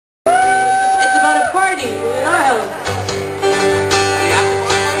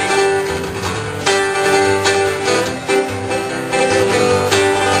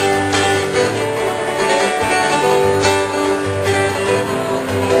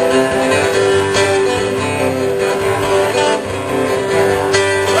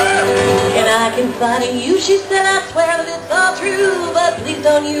confiding you. She said, I swear that it's all true, but please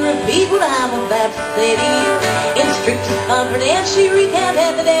don't you repeat what I'm about to say to you. In strictest confidence, she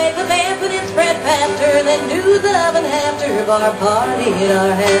recanted the days of dance, but it spread faster than news of an after bar party at our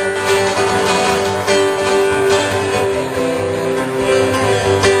house.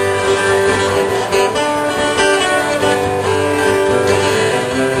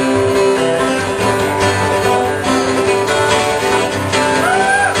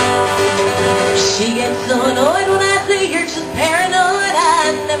 She gets so annoyed when I say you're just paranoid.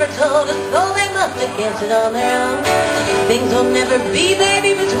 I never told a soul, they must have guessed it on their own. Things will never be,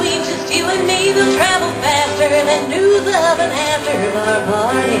 baby, between just you and me. They'll travel faster than news of an after-bar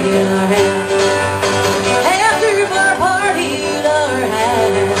party at our house. After-bar party at our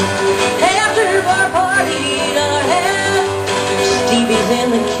house. After-bar party at our house. Stevie's in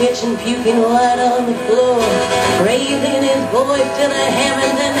the kitchen, puking white on the floor, raising his voice to the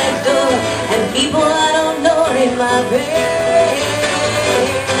Hammonds in next door, and people I don't know are in my bed.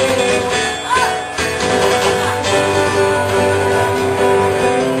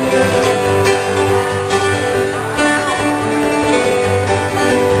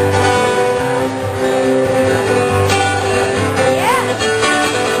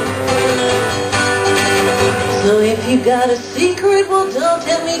 So if you got a secret, well, don't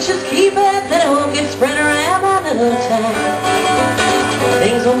tell me, just keep it, then it won't get spread around by no time.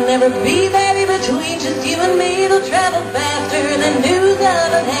 Things will never be, baby, between just you and me. They'll travel faster than news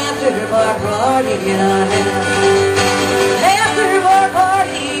of an after-bar party at our house. After-bar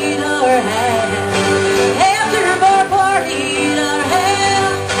party at our house. After-bar party at our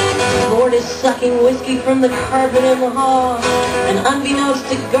house. Lord is sucking whiskey from the carpet in the hall, and unbeknownst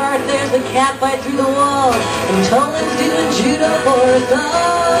to Garth, there's a cat fight through the wall, and Tolan's doing judo for us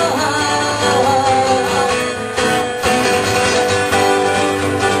all.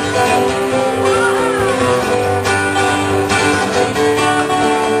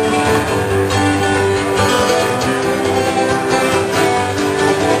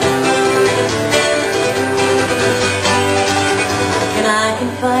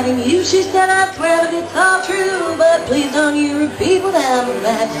 Confiding you, she said, I swear that it's all true, but please don't you repeat what I'm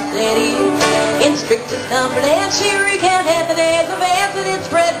about to say to you. In strictest confidence, she recanted the days of dance, and it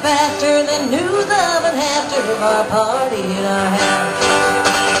spread faster than news of an after-bar party at our house.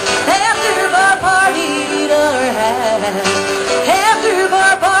 After-bar party at our house.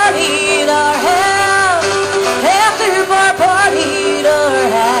 After-bar party at our house. After-bar party at our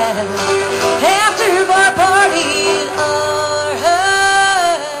house. After-bar party at our house.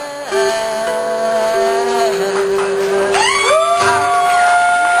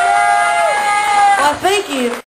 Thank you.